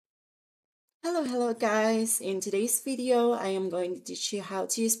Hello guys. In today's video, I am going to teach you how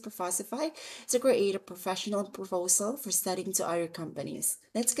to use Proposify to create a professional proposal for selling to other companies.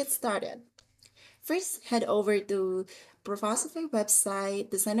 Let's get started. First, head over to Proposify website.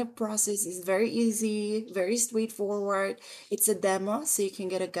 The sign-up process is very easy, very straightforward. It's a demo, so you can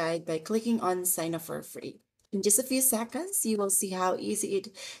get a guide by clicking on sign up for free. In just a few seconds, you will see how easy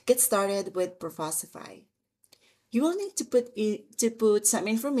it gets started with Proposify. You will need to put some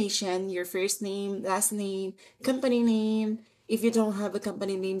information, your first name, last name, company name. If you don't have a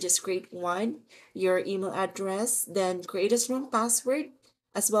company name, just create one, your email address, then create a strong password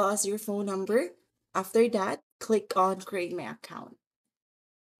as well as your phone number. After that, click on create my account.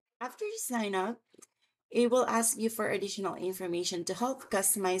 After you sign up, it will ask you for additional information to help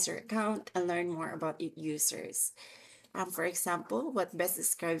customize your account and learn more about its users. For example, what best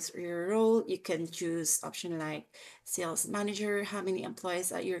describes your role? You can choose option like sales manager, how many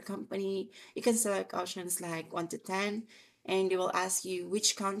employees at your company. You can select options like 1 to 10, and it will ask you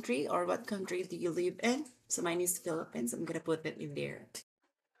which country or what country do you live in. So mine is Philippines. I'm going to put it in there.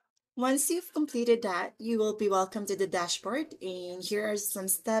 Once you've completed that, you will be welcome to the dashboard, and here are some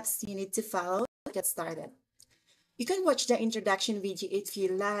steps you need to follow to get started. You can watch the introduction video if you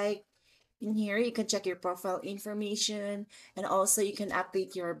like. In here, you can check your profile information, and also you can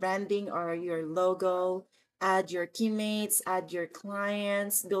update your branding or your logo, add your teammates, add your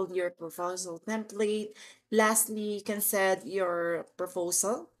clients, build your proposal template. Lastly, you can set your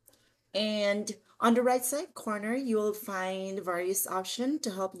proposal. And on the right side corner, you will find various options to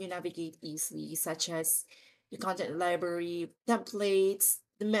help you navigate easily, such as the content library, templates,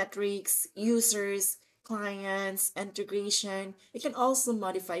 the metrics, users, clients, integration. You can also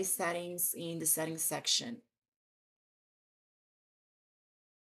modify settings in the settings section.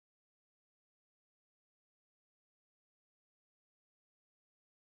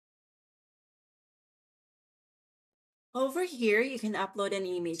 Over here, you can upload an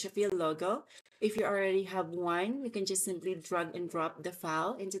image of your logo. If you already have one, you can just simply drag and drop the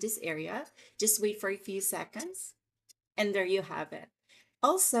file into this area. Just wait for a few seconds, and there you have it.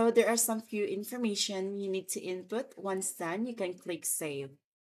 Also, there are some few information you need to input. Once done, you can click save.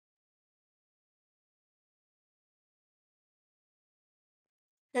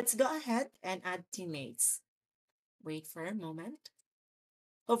 Let's go ahead and add teammates. Wait for a moment.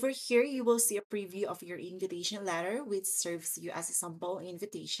 Over here, you will see a preview of your invitation letter, which serves you as a sample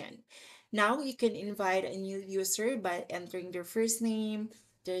invitation. Now you can invite a new user by entering their first name,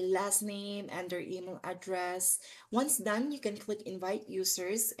 their last name, and their email address. Once done, you can click invite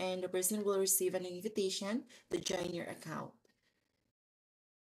users, and the person will receive an invitation to join your account.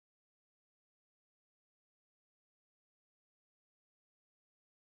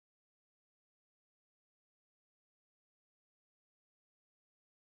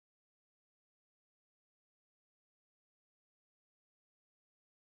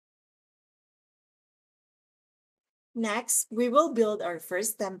 Next, we will build our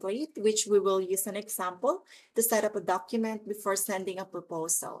first template, which we will use an example to set up a document before sending a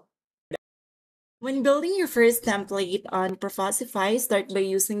proposal. When building your first template on Proposify, start by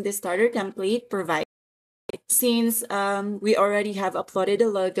using the starter template provided. Since we already have uploaded a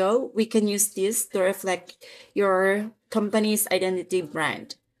logo, we can use this to reflect your company's identity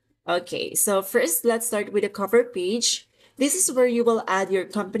brand. Okay, so first let's start with the cover page. This is where you will add your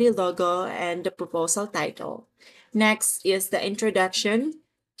company logo and the proposal title. Next is the introduction.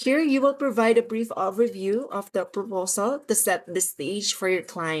 Here you will provide a brief overview of the proposal to set the stage for your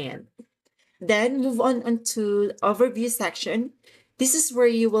client. Then move on onto overview section. This is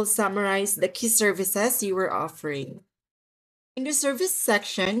where you will summarize the key services you are offering. In the service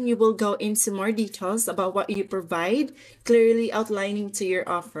section, you will go into more details about what you provide, clearly outlining to your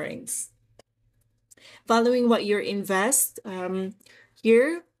offerings. Following what you invest,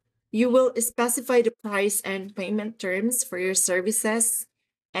 here you will specify the price and payment terms for your services.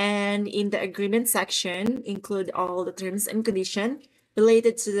 And in the agreement section, include all the terms and conditions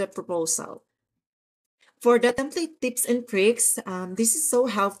related to the proposal. For the template tips and tricks, this is so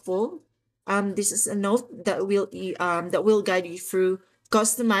helpful. This is a note that will guide you through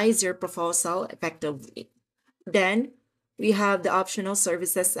customize your proposal effectively. Then we have the optional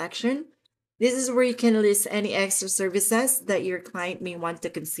services section. This is where you can list any extra services that your client may want to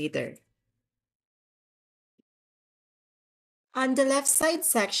consider. On the left side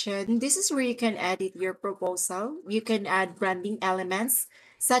section, this is where you can edit your proposal. You can add branding elements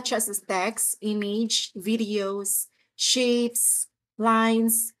such as text, image, videos, shapes,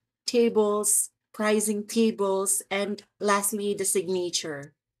 lines, tables, pricing tables, and lastly, the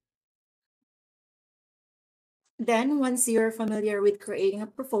signature. Then, once you're familiar with creating a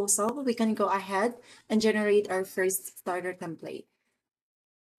proposal, we can go ahead and generate our first starter template.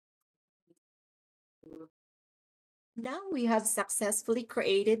 Now we have successfully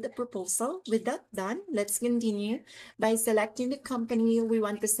created the proposal. With that done, let's continue by selecting the company we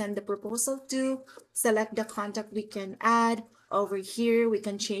want to send the proposal to, select the contact we can add. Over here, we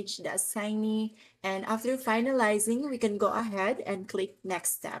can change the assignee, and after finalizing, we can go ahead and click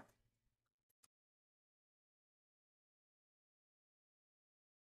next step.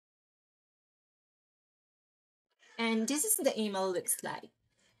 And this is the email looks like.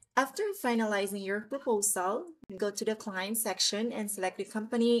 After finalizing your proposal, go to the client section and select the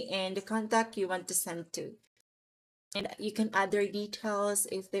company and the contact you want to send to. And you can add their details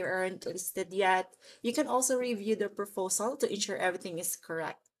if they aren't listed yet. You can also review the proposal to ensure everything is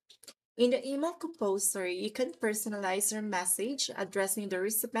correct. In the email composer, you can personalize your message, addressing the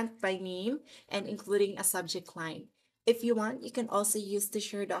recipient by name and including a subject line. If you want, you can also use the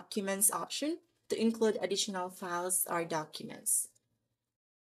share documents option to include additional files or documents.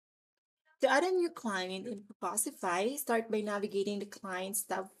 To add a new client in Proposify, start by navigating the Clients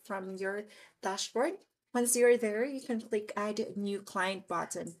tab from your dashboard. Once you're there, you can click Add New Client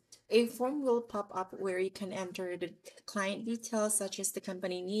button. A form will pop up where you can enter the client details such as the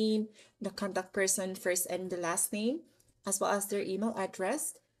company name, the contact person first and the last name, as well as their email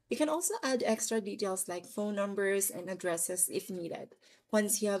address. You can also add extra details like phone numbers and addresses if needed.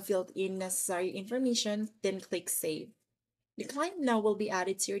 Once you have filled in necessary information, then click Save. The client now will be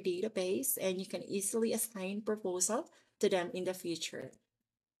added to your database and you can easily assign proposal to them in the future.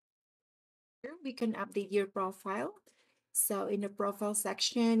 Here we can update your profile. So in the profile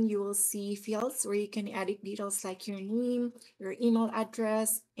section, you will see fields where you can edit details like your name, your email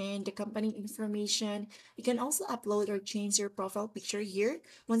address, and the company information. You can also upload or change your profile picture here.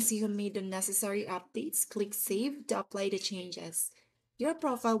 Once you have made the necessary updates, click Save to apply the changes. Your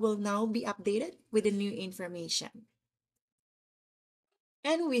profile will now be updated with the new information.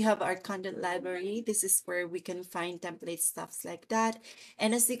 And we have our content library. This is where we can find template stuffs like that.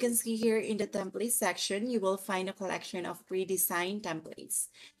 And as you can see here in the template section, you will find a collection of pre-designed templates.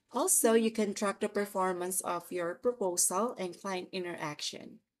 Also, you can track the performance of your proposal and client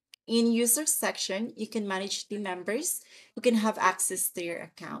interaction. In user section, you can manage the members who can have access to your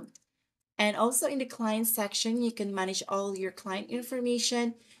account. And also in the client section, you can manage all your client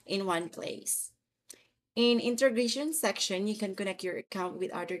information in one place. In integration section, you can connect your account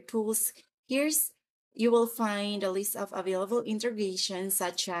with other tools. Here's you will find a list of available integrations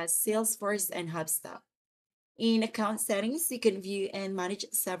such as Salesforce and HubSpot. In account settings, you can view and manage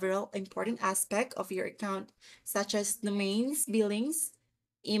several important aspects of your account, such as domains, billings,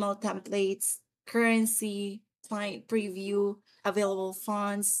 email templates, currency, client preview, available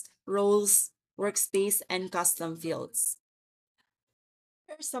fonts, roles, workspace, and custom fields.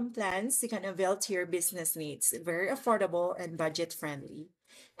 Here are some plans you can avail to your business needs, very affordable and budget friendly.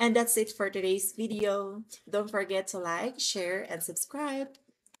 And that's it for today's video. Don't forget to like, share, and subscribe.